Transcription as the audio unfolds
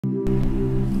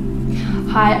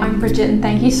Hi, I'm Bridget and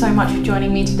thank you so much for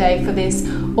joining me today for this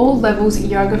all levels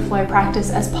yoga flow practice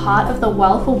as part of the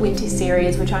Well for Winter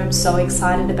series, which I'm so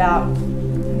excited about.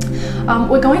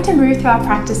 We're going to move through our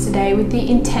practice today with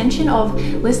the intention of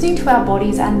listening to our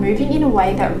bodies and moving in a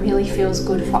way that really feels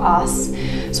good for us.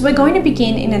 So we're going to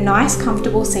begin in a nice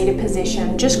comfortable seated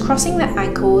position, just crossing the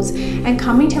ankles and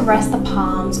coming to rest the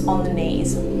palms on the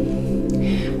knees.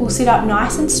 We'll sit up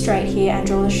nice and straight here and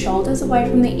draw the shoulders away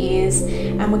from the ears,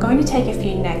 and we're going to take a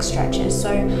few neck stretches.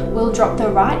 So we'll drop the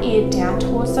right ear down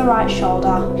towards the right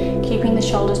shoulder, keeping the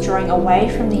shoulders drawing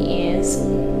away from the ears,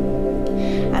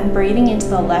 and breathing into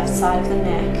the left side of the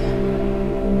neck.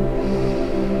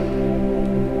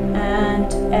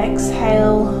 And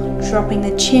exhale, dropping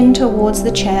the chin towards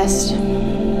the chest,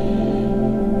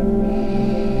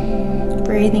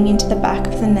 breathing into the back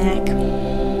of the neck.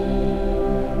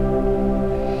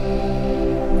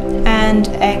 And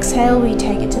exhale, we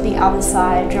take it to the other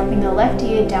side, dropping the left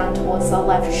ear down towards the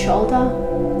left shoulder,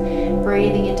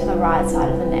 breathing into the right side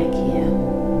of the neck here.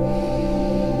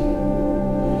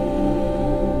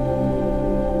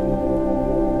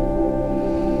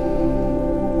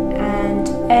 And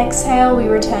exhale, we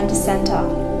return to center.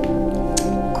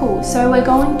 Cool, so we're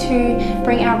going to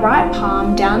bring our right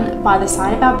palm down by the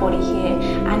side of our body here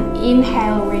and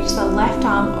inhale, reach the left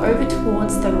arm over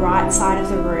towards the right side of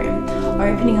the room,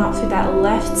 opening up through that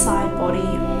left side body,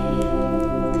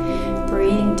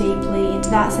 breathing deeply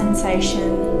into that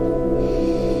sensation.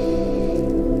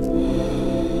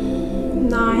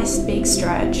 Nice big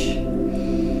stretch.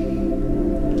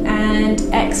 And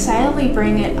exhale, we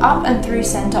bring it up and through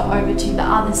center over to the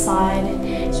other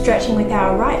side, stretching with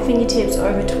our right fingertips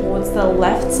over towards the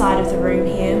left side of the room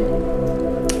here,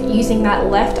 using that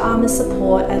left arm as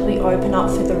support as we open up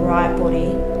through the right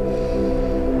body.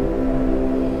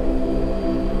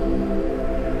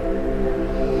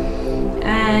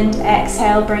 And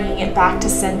exhale, bringing it back to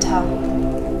center.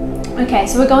 Okay,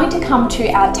 so we're going to come to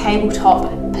our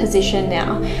tabletop position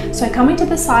now. So coming to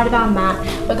the side of our mat,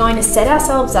 we're going to set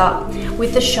ourselves up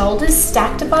with the shoulders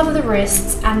stacked above the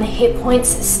wrists and the hip points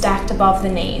stacked above the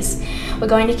knees. We're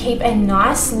going to keep a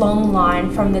nice long line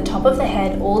from the top of the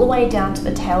head all the way down to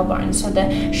the tailbone, so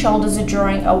the shoulders are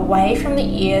drawing away from the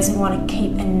ears, and we want to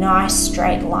keep a nice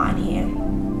straight line here.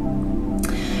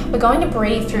 We're going to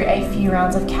breathe through a few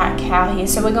rounds of cat-cow here.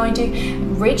 So we're going to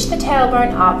reach the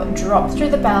tailbone up, drop through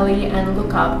the belly and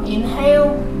look up.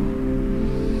 Inhale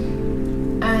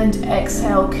and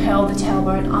exhale, curl the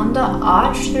tailbone under,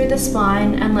 arch through the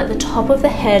spine and let the top of the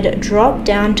head drop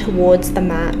down towards the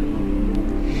mat.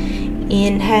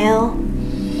 Inhale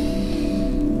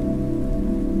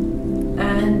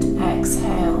and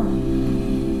exhale.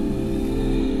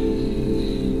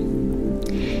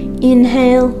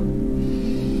 Inhale.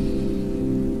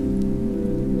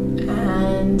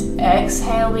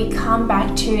 Exhale, we come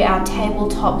back to our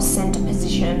tabletop center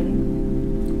position.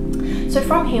 So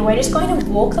from here, we're just going to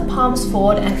walk the palms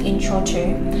forward an inch or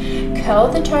two, curl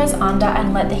the toes under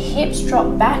and let the hips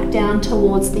drop back down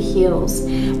towards the heels.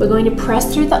 We're going to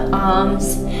press through the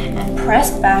arms and press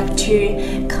back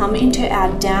to come into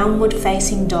our downward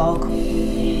facing dog.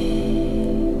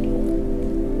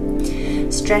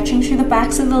 Stretching through the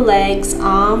backs of the legs,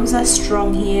 arms are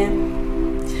strong here.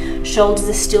 Shoulders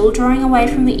are still drawing away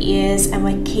from the ears, and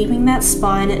we're keeping that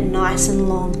spine nice and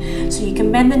long. So you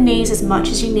can bend the knees as much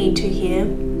as you need to here.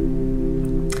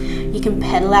 You can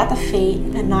pedal out the feet,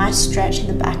 a nice stretch in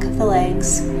the back of the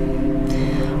legs.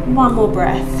 One more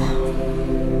breath.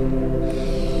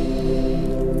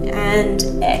 And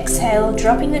exhale,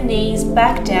 dropping the knees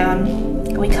back down.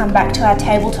 We come back to our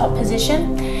tabletop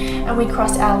position and we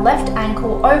cross our left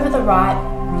ankle over the right,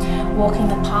 walking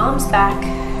the palms back.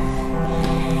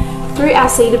 Through our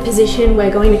seated position, we're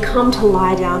going to come to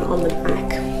lie down on the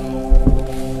back.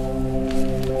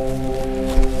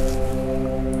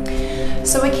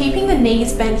 So we're keeping the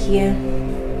knees bent here.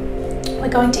 We're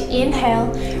going to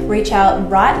inhale, reach our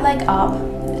right leg up,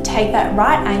 take that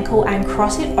right ankle and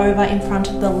cross it over in front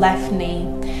of the left knee.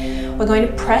 We're going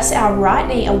to press our right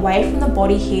knee away from the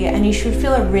body here, and you should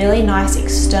feel a really nice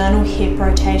external hip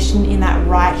rotation in that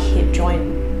right hip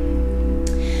joint.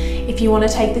 If you want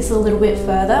to take this a little bit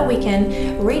further, we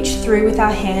can reach through with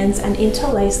our hands and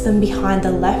interlace them behind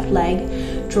the left leg,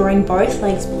 drawing both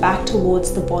legs back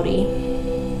towards the body.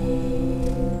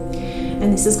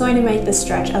 And this is going to make the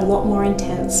stretch a lot more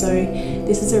intense, so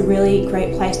this is a really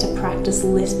great place to practice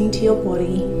listening to your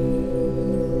body,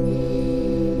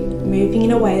 moving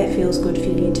in a way that feels good for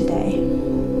you today.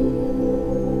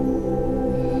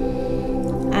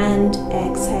 And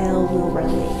exhale, we'll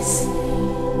release.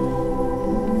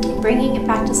 Bringing it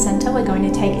back to center, we're going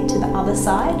to take it to the other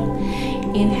side.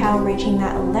 Inhale, reaching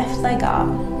that left leg up,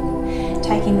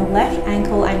 taking the left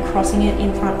ankle and crossing it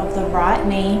in front of the right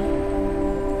knee,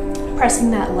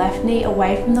 pressing that left knee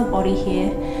away from the body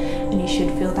here, and you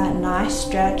should feel that nice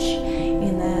stretch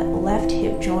in the left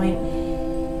hip joint.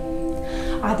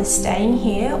 Either staying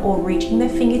here or reaching the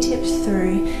fingertips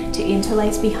through to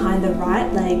interlace behind the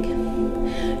right leg,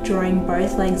 drawing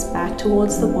both legs back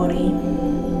towards the body.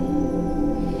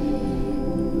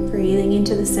 Breathing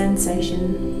into the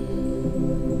sensation.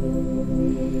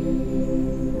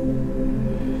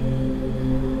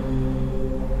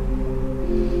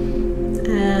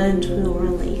 And we'll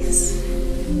release.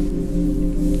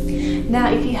 Now,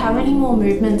 if you have any more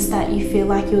movements that you feel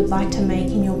like you would like to make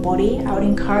in your body, I would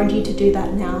encourage you to do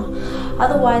that now.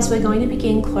 Otherwise, we're going to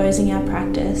begin closing our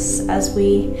practice as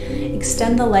we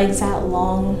extend the legs out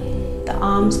long, the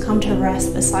arms come to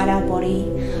rest beside our body,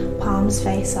 palms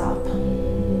face up.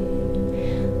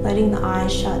 Letting the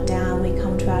eyes shut down, we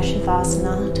come to our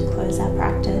Shavasana to close our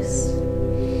practice.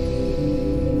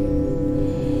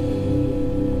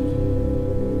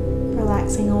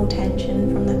 Relaxing all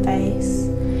tension from the face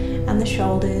and the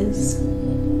shoulders.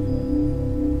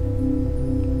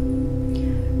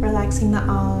 Relaxing the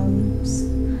arms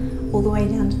all the way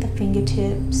down to the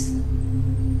fingertips.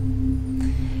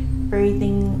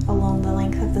 Breathing along the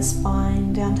length of the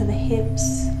spine down to the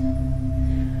hips,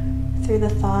 through the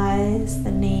thighs,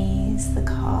 the knees, the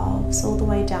calves, all the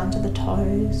way down to the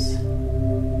toes.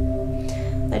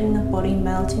 Letting the body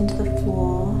melt into the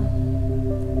floor.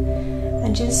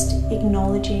 And just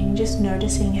acknowledging, just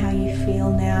noticing how you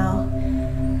feel now,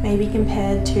 maybe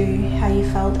compared to how you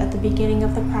felt at the beginning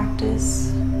of the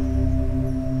practice.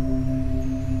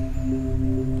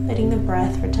 Letting the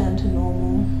breath return to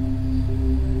normal.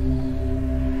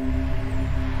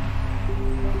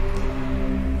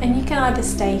 And you can either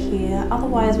stay here,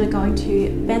 otherwise we're going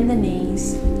to bend the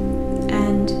knees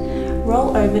and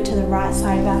roll over to the right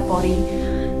side of our body,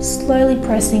 slowly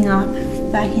pressing up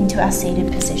back into our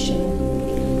seated position.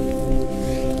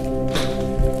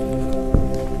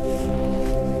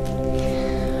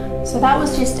 So that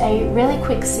was just a really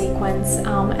quick sequence,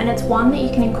 and it's one that you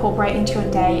can incorporate into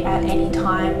your day at any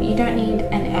time. You don't need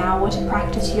an hour to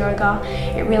practice yoga.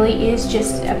 It really is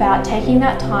just about taking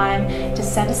that time to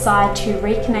set aside to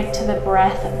reconnect to the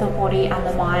breath, the body and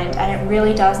the mind, and it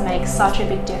really does make such a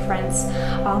big difference.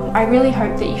 I really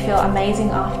hope that you feel amazing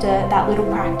after that little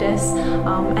practice,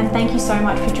 and thank you so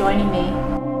much for joining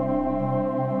me.